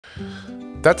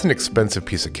That's an expensive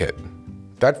piece of kit.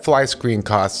 That fly screen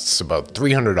costs about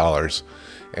 $300,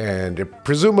 and it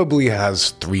presumably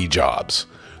has 3 jobs.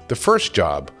 The first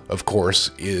job, of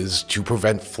course, is to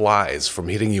prevent flies from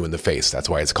hitting you in the face. That's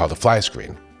why it's called a fly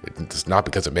screen. It's not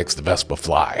because it makes the Vespa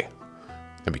fly.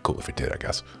 That'd be cool if it did, I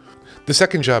guess. The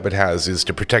second job it has is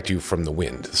to protect you from the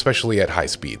wind, especially at high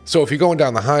speed. So if you're going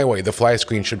down the highway, the fly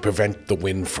screen should prevent the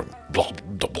wind from blah,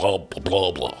 blah, blah, blah,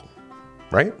 blah, blah.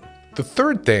 Right? The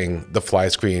third thing the fly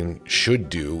screen should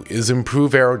do is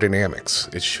improve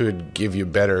aerodynamics. It should give you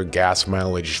better gas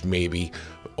mileage, maybe,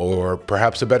 or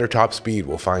perhaps a better top speed.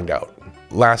 We'll find out.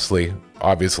 Lastly,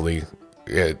 obviously,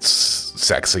 it's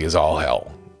sexy as all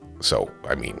hell. So,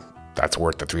 I mean, that's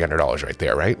worth the $300 right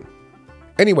there, right?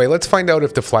 Anyway, let's find out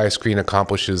if the fly screen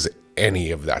accomplishes any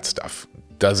of that stuff.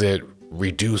 Does it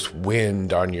reduce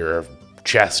wind on your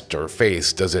chest or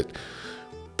face? Does it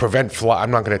prevent flies?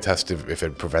 I'm not going to test if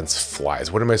it prevents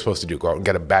flies. What am I supposed to do? Go out and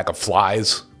get a bag of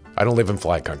flies? I don't live in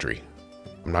fly country.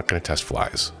 I'm not going to test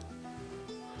flies.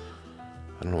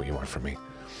 I don't know what you want from me.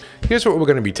 Here's what we're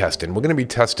going to be testing. We're going to be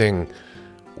testing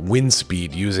wind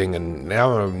speed using a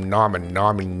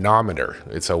anemometer.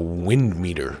 It's a wind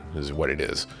meter is what it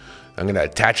is. I'm going to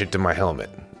attach it to my helmet,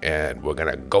 and we're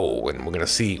going to go and we're going to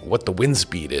see what the wind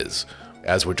speed is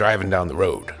as we're driving down the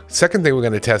road. Second thing we're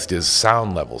going to test is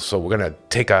sound levels. So we're going to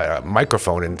take a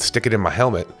microphone and stick it in my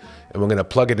helmet, and we're going to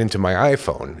plug it into my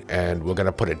iPhone, and we're going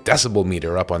to put a decibel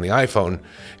meter up on the iPhone,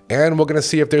 and we're going to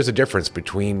see if there's a difference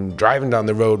between driving down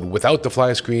the road without the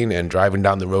fly screen and driving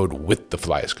down the road with the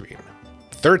fly screen.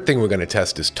 Third thing we're going to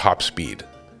test is top speed.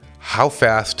 How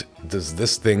fast does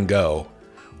this thing go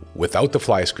without the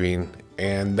fly screen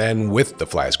and then with the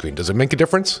fly screen? Does it make a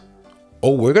difference?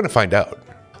 Oh, we're going to find out.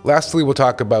 Lastly, we'll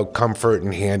talk about comfort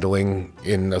and handling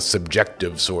in a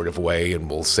subjective sort of way, and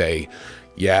we'll say,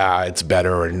 yeah, it's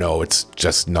better, or no, it's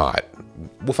just not.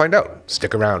 We'll find out.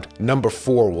 Stick around. Number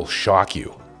 4 will shock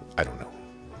you. I don't know.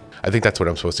 I think that's what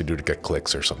I'm supposed to do to get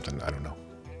clicks or something. I don't know.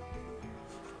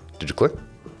 Did you click?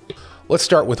 Let's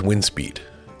start with wind speed.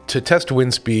 To test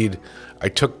wind speed, I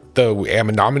took the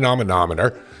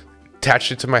anemometer,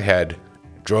 attached it to my head,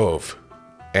 drove,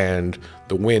 and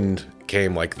the wind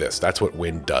came like this. That's what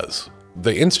wind does.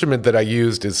 The instrument that I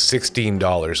used is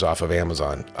 $16 off of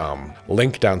Amazon.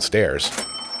 Link downstairs.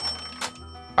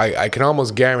 I can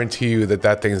almost guarantee you that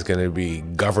that thing is going to be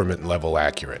government level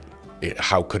accurate.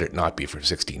 How could it not be for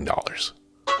 $16?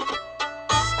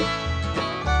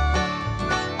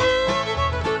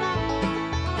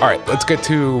 All right, let's get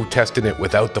to testing it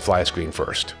without the fly screen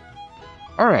first.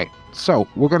 All right, so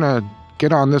we're gonna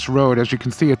get on this road. As you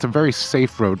can see, it's a very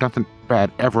safe road. Nothing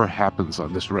bad ever happens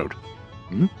on this road.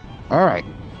 All right,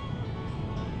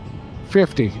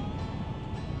 50.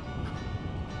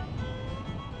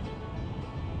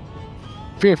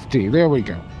 50, there we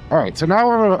go. All right, so now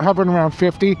we're hovering around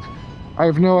 50. I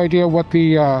have no idea what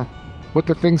the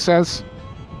thing says,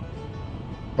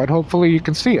 but hopefully you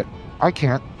can see it. I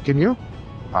can't, can you?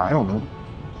 I don't know.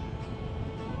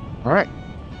 All right.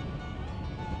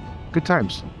 Good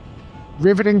times.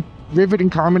 Riveting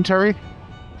commentary.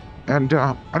 And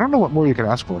I don't know what more you could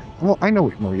ask for. Well, I know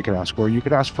what more you could ask for. You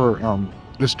could ask for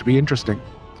this to be interesting.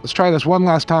 Let's try this one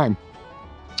last time.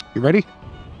 You ready?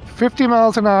 50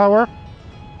 miles an hour.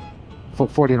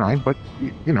 49, but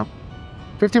you know.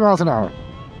 50 miles an hour.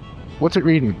 What's it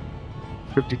reading?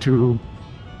 52,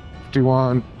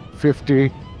 51,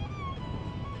 50.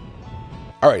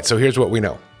 All right, so here's what we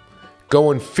know.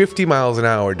 Going 50 miles an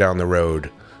hour down the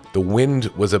road, the wind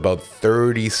was about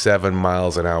 37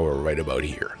 miles an hour right about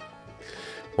here.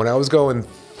 When I was going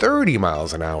 30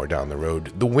 miles an hour down the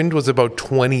road, the wind was about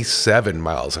 27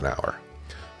 miles an hour.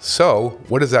 So,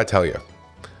 what does that tell you?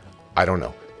 I don't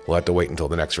know. We'll have to wait until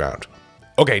the next round.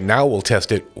 Okay, now we'll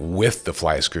test it with the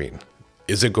fly screen.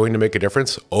 Is it going to make a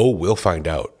difference? Oh, we'll find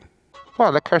out.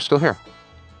 Wow, that car's still here.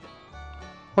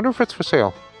 Wonder if it's for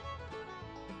sale.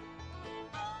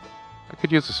 I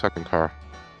could use a second car.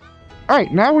 All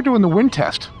right, now we're doing the wind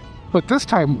test, but this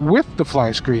time with the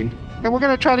fly screen. And we're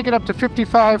gonna try to get up to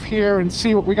 55 here and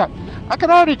see what we got. I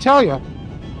can already tell you,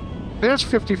 there's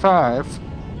 55.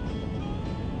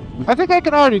 I think I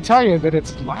can already tell you that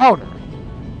it's louder.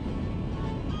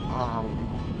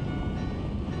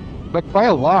 Like by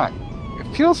a lot.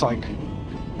 It feels like.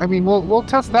 I mean, we'll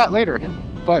test that later,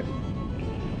 but.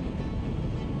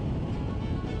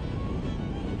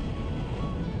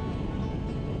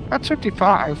 That's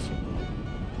 55.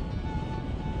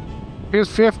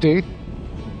 Here's 50.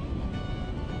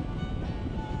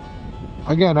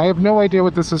 Again, I have no idea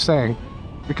what this is saying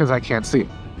because I can't see it.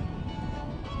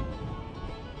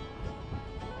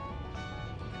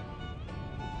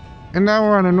 And now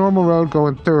we're on a normal road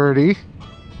going 30,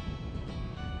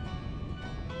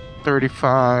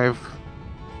 35,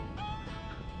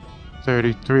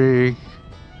 33,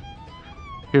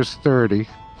 here's 30,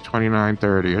 29,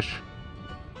 30-ish.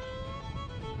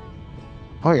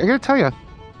 Oh, I gotta tell you,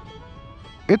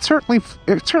 it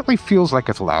certainly feels like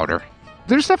it's louder.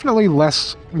 There's definitely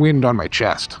less wind on my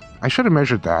chest. I should have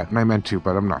measured that, and I meant to,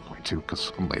 but I'm not going to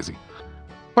because I'm lazy.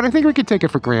 But I think we can take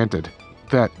it for granted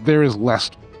that there is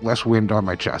less wind on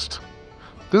my chest.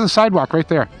 There's a sidewalk right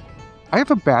there. I have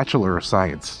a Bachelor of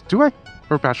Science. Do I?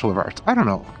 Or Bachelor of Arts? I don't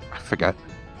know. I forget.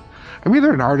 I'm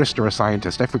either an artist or a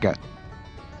scientist. I forget.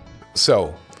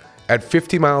 So, at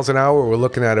 50 miles an hour, we're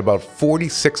looking at about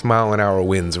 46 mile an hour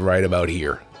winds right about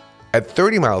here. At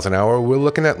 30 miles an hour, we're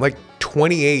looking at like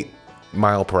 28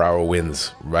 mile per hour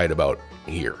winds right about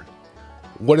here.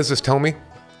 What does this tell me?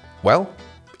 Well,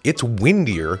 it's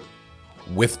windier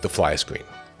with the fly screen.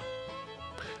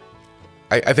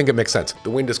 I think it makes sense. The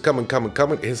wind is coming,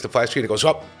 it hits the fly screen, it goes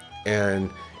up, and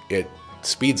it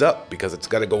speeds up because it's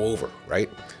got to go over, right?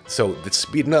 So it's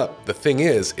speeding up. The thing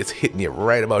is, it's hitting you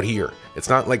right about here. It's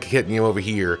not like hitting you over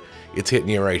here, it's hitting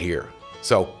you right here.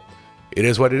 So it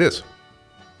is what it is.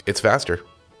 It's faster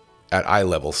at eye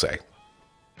level, say.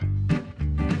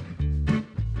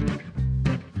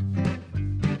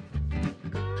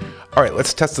 All right,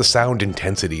 let's test the sound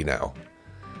intensity now.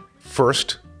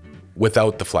 First,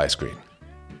 without the fly screen.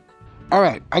 All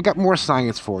right, I got more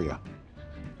science for you.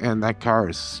 And that car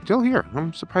is still here.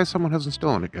 I'm surprised someone hasn't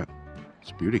stolen it yet.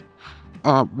 It's a beauty.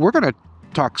 We're going to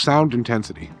talk sound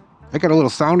intensity. I got a little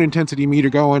sound intensity meter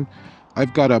going.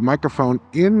 I've got a microphone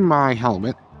in my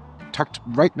helmet, tucked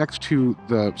right next to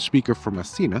the speaker for my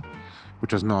Cena,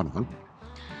 which is not on.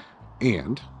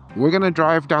 And we're going to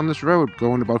drive down this road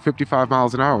going about 55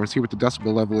 miles an hour and see what the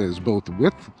decibel level is, both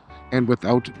with and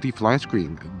without the fly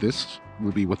screen. This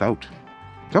will be without.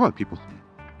 Come on, people.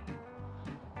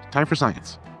 Time for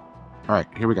science. All right,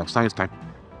 here we go. Science time.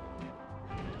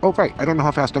 Oh, right. I don't know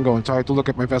how fast I'm going, so I have to look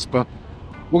at my Vespa.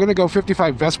 We're going to go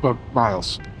 55 Vespa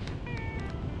miles.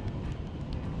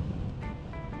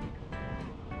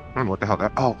 I don't know what the hell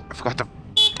that... Oh, I forgot to...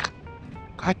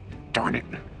 God darn it.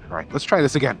 All right, let's try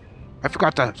this again. I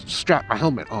forgot to strap my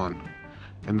helmet on.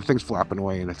 And the thing's flapping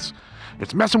away, and it's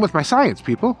messing with my science,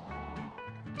 people.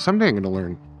 Someday I'm going to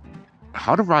learn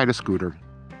how to ride a scooter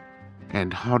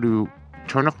and how to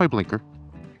turn off my blinker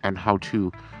and how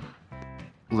to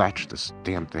latch this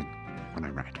damn thing when I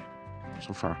ride.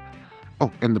 So far. Oh,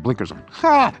 and the blinker's on.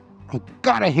 Ha! Oh,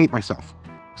 God, I hate myself.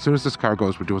 As soon as this car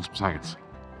goes, we're doing some science.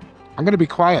 I'm going to be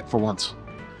quiet for once.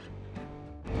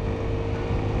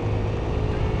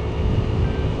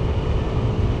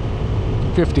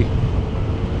 $50.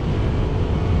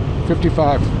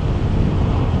 $55.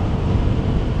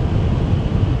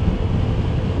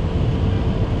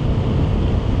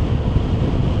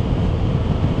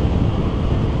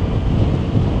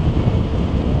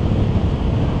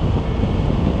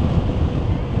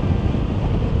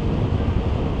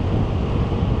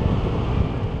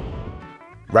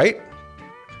 Right?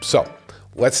 So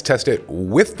let's test it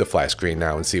with the fly screen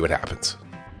now and see what happens.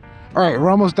 All right, we're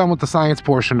almost done with the science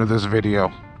portion of this video.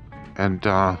 And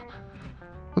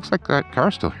looks like that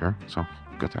car's still here, so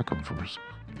got that going for us.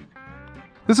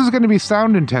 This is going to be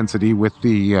sound intensity with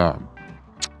the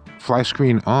fly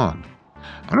screen on.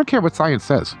 I don't care what science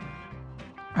says.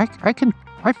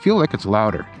 I feel like it's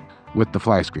louder with the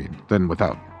fly screen than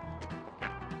without.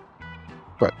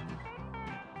 But,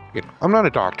 you know, I'm not a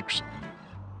doctor, so.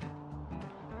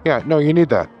 Yeah, no, you need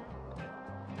that.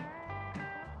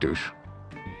 Douche.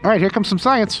 All right, here comes some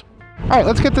science. All right,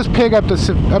 let's get this pig up to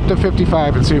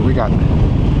 55 and see what we got.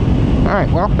 All right,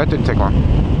 well, that didn't take long.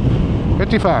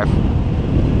 55.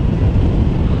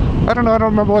 I don't know, I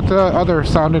don't remember what the other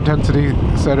sound intensity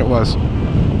said it was.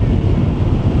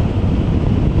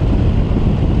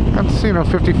 That's, you know,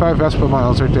 55 Vespa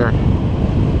miles right there.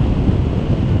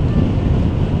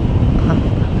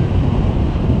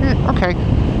 Yeah, okay.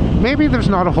 Maybe there's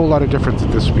not a whole lot of difference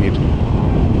at this speed.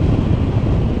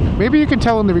 Maybe you can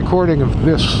tell in the recording of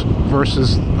this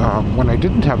versus when I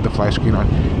didn't have the fly screen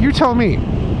on. You tell me.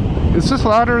 Is this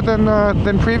louder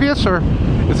than previous, or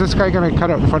is this guy going to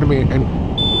cut out in front of me and...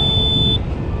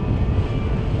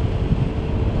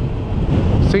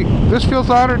 See, this feels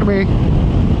louder to me.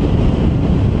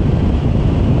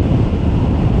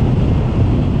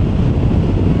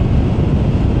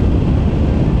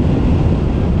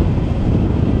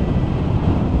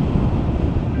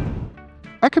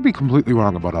 I could be completely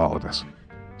wrong about all of this.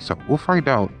 So we'll find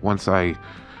out once I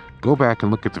go back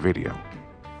and look at the video.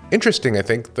 Interesting, I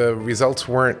think the results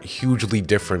weren't hugely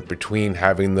different between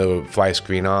having the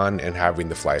Flyscreen on and having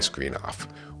the Flyscreen off.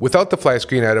 Without the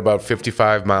Flyscreen at about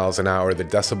 55 miles an hour, the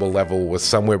decibel level was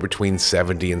somewhere between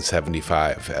 70 and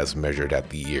 75 as measured at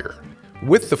the ear.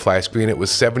 With the Flyscreen, it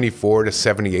was 74 to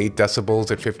 78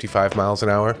 decibels at 55 miles an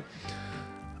hour.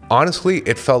 Honestly,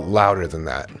 it felt louder than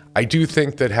that. I do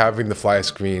think that having the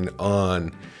Flyscreen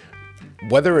on,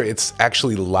 whether it's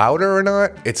actually louder or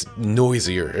not, it's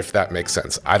noisier, if that makes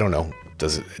sense. I don't know.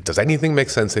 Does anything make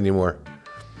sense anymore?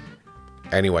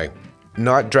 Anyway,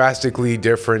 not drastically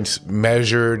different,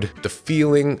 measured. The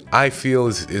feeling I feel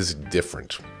is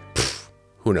different. Pfft,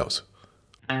 who knows?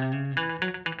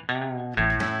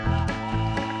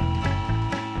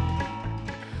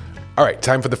 All right,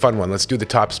 time for the fun one. Let's do the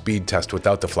top speed test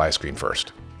without the Flyscreen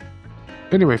first.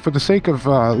 Anyway, for the sake of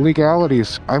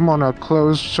legalities, I'm on a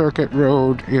closed circuit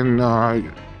road in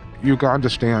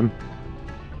Ugandistan.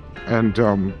 And,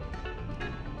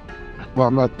 well,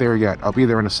 I'm not there yet. I'll be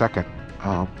there in a second.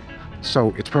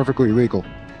 So it's perfectly legal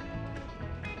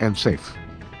and safe.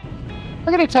 I'm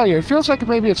gonna tell you, it feels like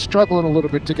maybe it's struggling a little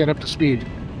bit to get up to speed.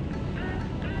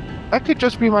 That could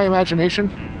just be my imagination.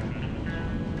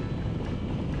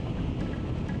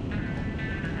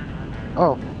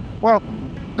 Oh, well,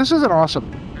 this isn't awesome.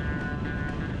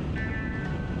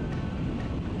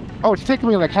 Oh, it's taking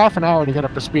me like half an hour to get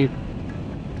up to speed.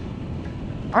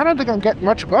 I don't think I'm getting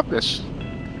much above this.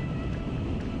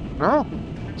 No,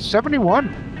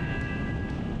 71.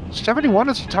 71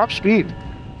 is the top speed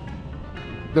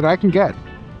that I can get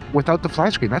without the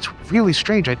Flyscreen. That's really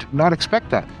strange. I did not expect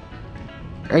that.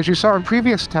 As you saw in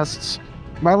previous tests,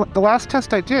 the last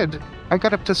test I did, I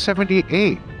got up to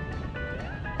 78.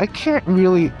 That can't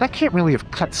really have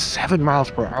cut 7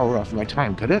 miles per hour off my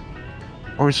time, could it?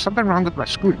 Or is something wrong with my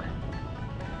scooter?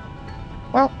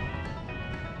 Well,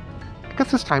 I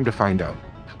guess it's time to find out.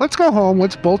 Let's go home,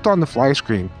 let's bolt on the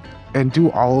Flyscreen, and do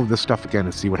all of this stuff again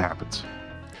and see what happens.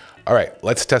 All right,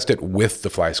 let's test it with the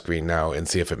Flyscreen now and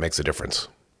see if it makes a difference.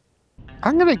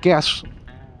 I'm gonna guess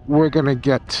we're gonna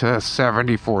get to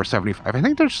 74, 75. I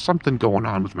think there's something going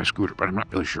on with my scooter, but I'm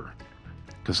not really sure.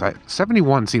 Because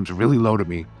 71 seems really low to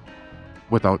me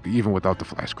even without the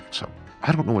Flyscreen. So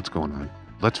I don't know what's going on.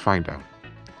 Let's find out.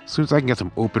 As soon as I can get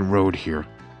some open road here,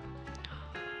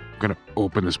 I'm gonna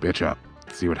open this bitch up,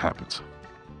 see what happens.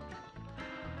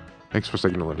 Thanks for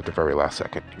signaling at the very last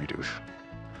second, you douche.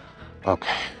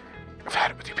 Okay, I've had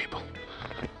it with you people.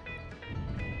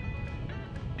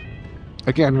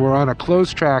 Again, we're on a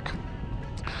closed track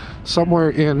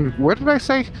somewhere in, where did I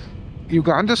say?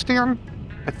 Ugandistan?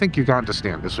 I think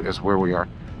Ugandistan is where we are.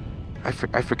 I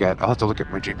forget. I'll have to look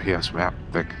at my GPS map.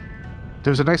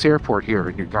 There's a nice airport here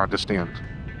in Ugandistan.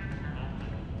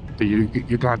 The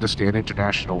Ugandistan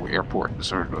International Airport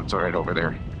is right over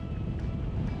there.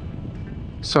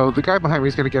 So the guy behind me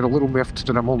is going to get a little miffed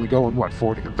that I'm only going, what,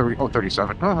 40, 30, oh,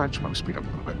 37. Oh, I just want to speed up a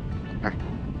little bit.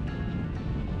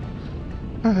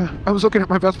 Okay. I was looking at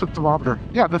my Vespa thermometer.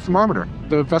 Yeah, the thermometer.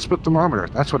 The Vespa thermometer.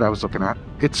 That's what I was looking at.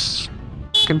 It's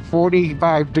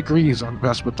 45 degrees on the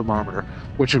Vespa thermometer,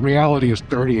 which in reality is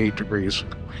 38 degrees.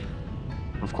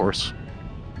 Of course.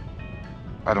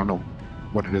 I don't know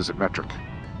what it is at metric.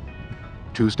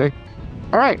 Tuesday?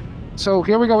 All right. So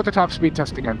here we go with the top speed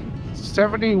test again.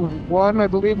 71, I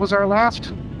believe, was our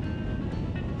last.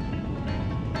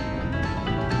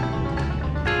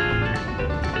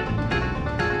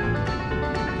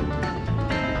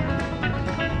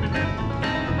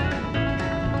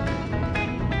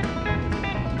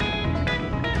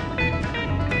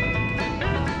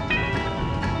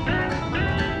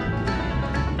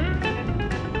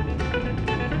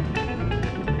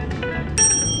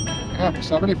 Yeah,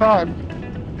 75.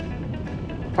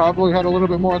 Probably had a little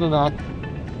bit more than that.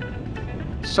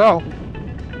 So,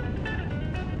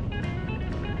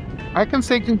 I can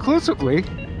say conclusively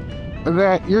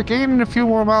that you're gaining a few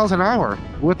more miles an hour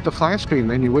with the Flyscreen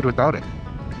than you would without it.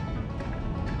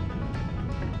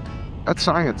 That's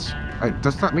science.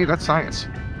 That's not me, that's science.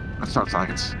 That's not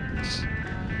science. It's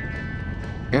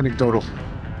anecdotal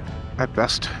at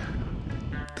best.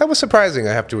 That was surprising,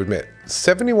 I have to admit.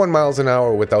 71 miles an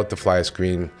hour without the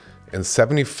Flyscreen and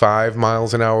 75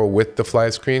 miles an hour with the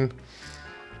Flyscreen.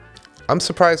 I'm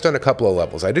surprised on a couple of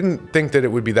levels. I didn't think that it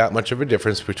would be that much of a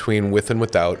difference between with and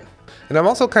without. And I'm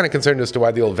also kind of concerned as to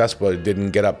why the old Vespa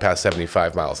didn't get up past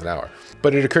 75 miles an hour.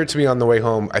 But it occurred to me on the way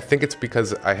home, I think it's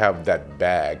because I have that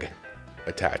bag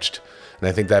attached. And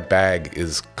I think that bag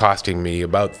is costing me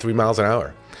about 3 miles an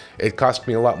hour. It cost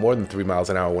me a lot more than 3 miles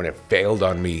an hour when it failed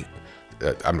on me.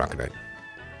 I'm not gonna,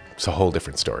 it's a whole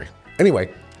different story.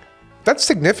 Anyway, that's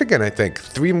significant, I think.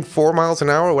 3 and 4 miles an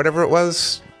hour, whatever it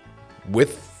was,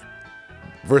 with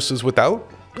versus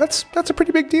without, that's a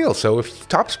pretty big deal. So if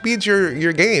top speed's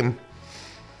your game,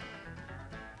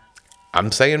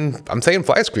 I'm saying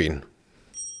Flyscreen.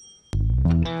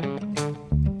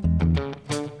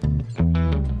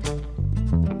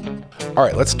 All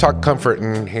right, let's talk comfort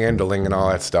and handling and all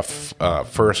that stuff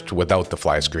first without the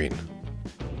Flyscreen.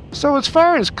 So as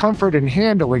far as comfort and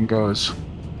handling goes,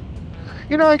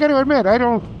 you know, I got to admit, I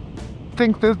don't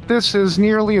think that this is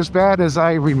nearly as bad as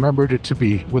I remembered it to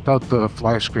be without the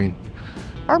Flyscreen.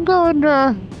 I'm going,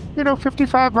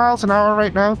 55 miles an hour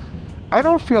right now. I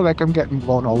don't feel like I'm getting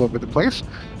blown all over the place.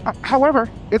 However,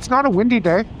 it's not a windy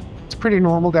day. It's a pretty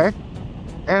normal day.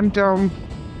 And,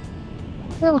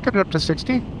 we'll get it up to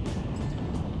 60.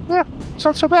 Yeah, it's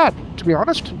not so bad, to be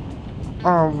honest.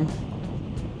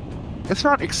 It's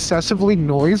not excessively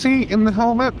noisy in the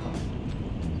helmet.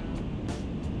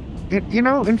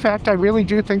 In fact, I really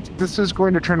do think this is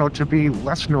going to turn out to be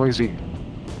less noisy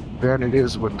than it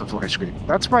is with the Flyscreen.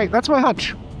 That's my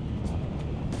hunch.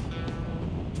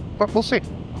 But we'll see.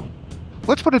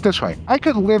 Let's put it this way. I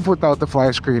could live without the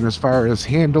Flyscreen as far as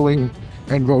handling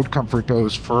and road comfort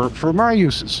goes for my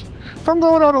uses. If I'm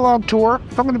going on a long tour,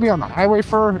 if I'm going to be on the highway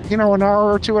for, an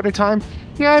hour or two at a time,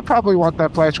 yeah, I probably want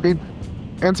that Flyscreen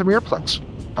and some earplugs.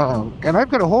 And I've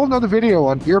got a whole nother video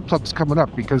on earplugs coming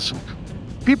up because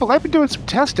I've been doing some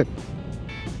testing.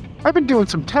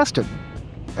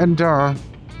 And I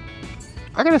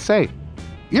gotta say,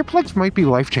 earplugs might be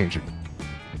life-changing.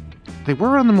 They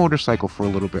were on the motorcycle for a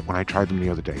little bit when I tried them the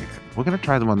other day. We're gonna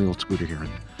try them on the old scooter here, and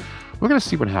we're gonna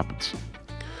see what happens.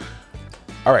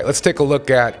 All right, let's take a look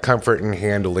at comfort and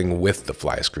handling with the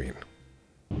Flyscreen.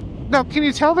 Now, can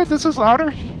you tell that this is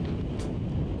louder?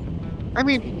 I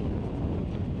mean,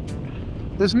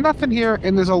 there's nothing here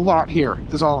and there's a lot here,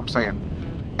 is all I'm saying.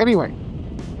 Anyway,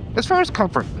 as far as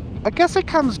comfort, I guess it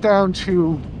comes down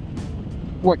to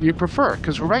what you prefer.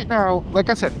 Because right now,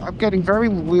 like I said, I'm getting very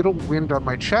little wind on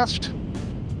my chest,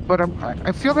 but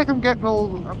I feel like I'm getting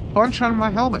a bunch on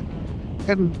my helmet.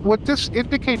 And what this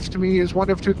indicates to me is one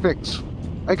of two things.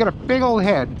 I got a big old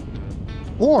head,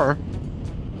 or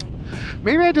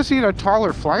maybe I just need a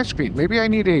taller Flyscreen. Maybe I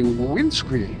need a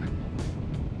windscreen,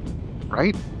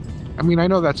 right? I mean, I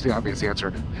know that's the obvious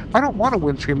answer. I don't want a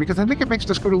windscreen because I think it makes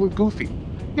the scooter look goofy.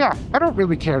 Yeah, I don't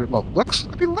really care about looks.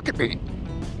 I mean, look at me.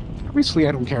 Obviously,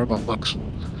 I don't care about looks.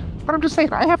 But I'm just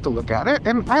saying, I have to look at it,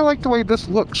 and I like the way this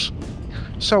looks.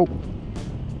 So,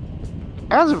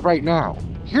 as of right now,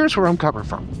 here's where I'm coming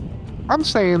from. I'm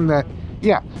saying that,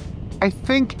 yeah, I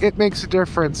think it makes a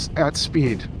difference at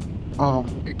speed. Although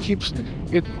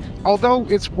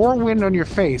it's more wind on your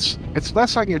face, it's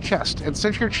less on your chest. And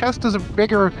since your chest is a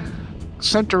bigger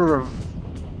center of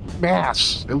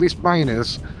mass, at least mine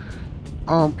is,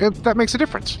 that makes a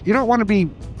difference. You don't want to be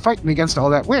fighting against all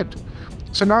that wind.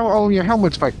 So now all of your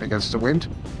helmet's fighting against the wind.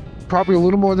 Probably a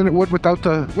little more than it would without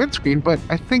the windscreen, but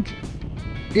I think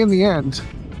in the end,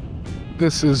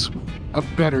 this is a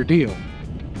better deal.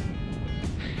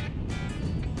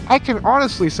 I can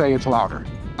honestly say it's louder.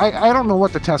 I don't know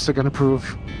what the tests are going to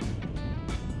prove.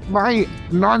 My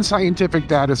non-scientific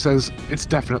data says it's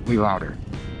definitely louder.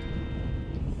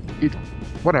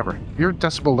 Whatever. Your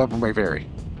decibel level may vary.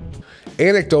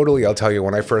 Anecdotally, I'll tell you,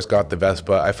 when I first got the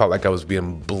Vespa, I felt like I was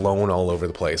being blown all over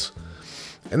the place.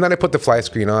 And then I put the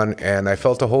Flyscreen on, and I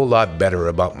felt a whole lot better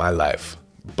about my life.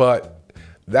 But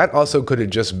that also could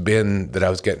have just been that I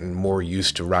was getting more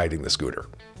used to riding the scooter.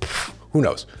 Who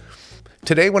knows?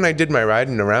 Today, when I did my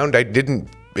riding around, it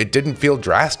didn't feel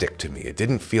drastic to me. It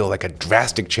didn't feel like a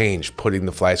drastic change putting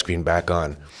the Flyscreen back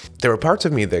on. There were parts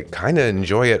of me that kind of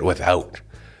enjoy it without.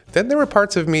 Then there were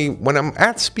parts of me when I'm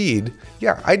at speed,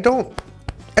 yeah, I don't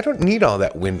need all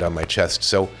that wind on my chest,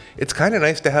 so it's kind of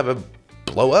nice to have it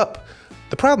blow up.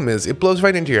 The problem is it blows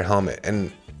right into your helmet,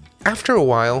 and after a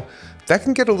while, that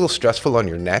can get a little stressful on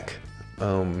your neck,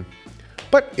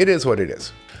 but it is what it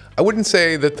is. I wouldn't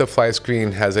say that the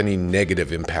Flyscreen has any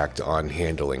negative impact on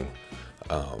handling.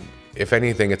 If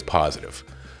anything, it's positive.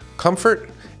 Comfort,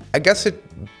 I guess it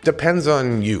depends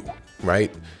on you,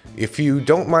 right? If you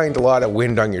don't mind a lot of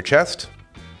wind on your chest,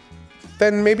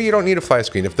 then maybe you don't need a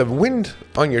Flyscreen. If the wind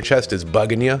on your chest is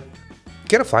bugging you,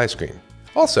 get a Flyscreen.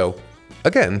 Also,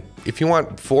 again, if you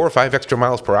want 4 or 5 extra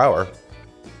miles per hour,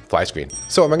 Flyscreen.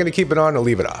 So am I gonna keep it on or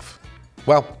leave it off?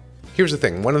 Well, here's the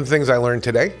thing. One of the things I learned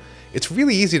today, it's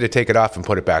really easy to take it off and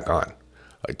put it back on.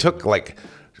 It took like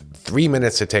 3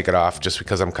 minutes to take it off just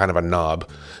because I'm kind of a knob.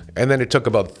 And then it took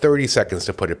about 30 seconds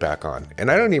to put it back on. And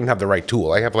I don't even have the right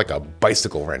tool. I have like a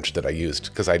bicycle wrench that I used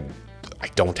because I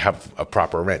don't have a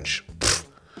proper wrench. Pfft.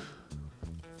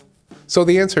 So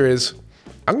the answer is,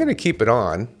 I'm gonna keep it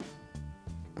on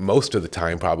most of the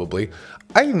time probably.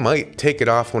 I might take it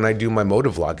off when I do my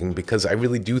motovlogging because I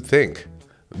really do think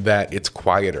that it's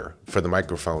quieter for the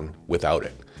microphone without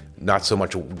it. Not so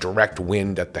much direct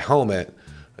wind at the helmet,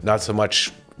 not so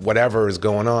much whatever is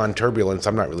going on, turbulence,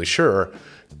 I'm not really sure,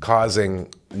 causing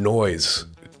noise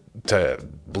to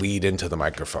bleed into the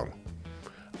microphone.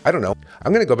 I don't know.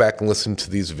 I'm gonna go back and listen to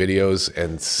these videos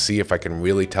and see if I can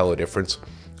really tell a difference.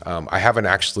 I haven't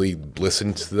actually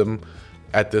listened to them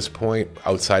at this point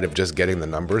outside of just getting the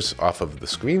numbers off of the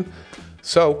screen.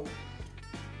 So,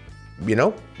 you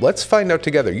know, let's find out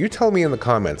together. You tell me in the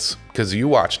comments, because you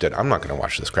watched it. I'm not gonna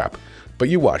watch this crap, but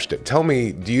you watched it. Tell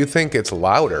me, do you think it's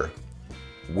louder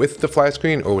with the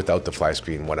Flyscreen or without the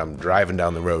Flyscreen when I'm driving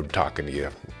down the road talking to you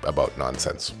about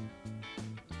nonsense?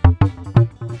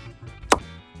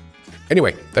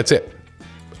 Anyway, that's it.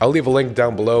 I'll leave a link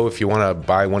down below if you want to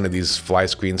buy one of these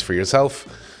Flyscreens for yourself.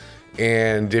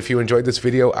 And if you enjoyed this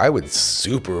video, I would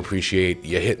super appreciate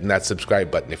you hitting that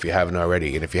subscribe button if you haven't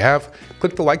already. And if you have,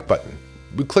 click the like button.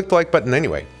 We click the like button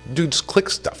anyway. Dude, just click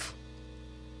stuff.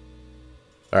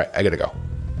 All right, I gotta go.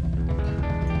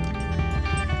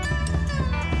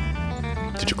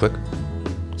 Did you click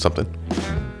something?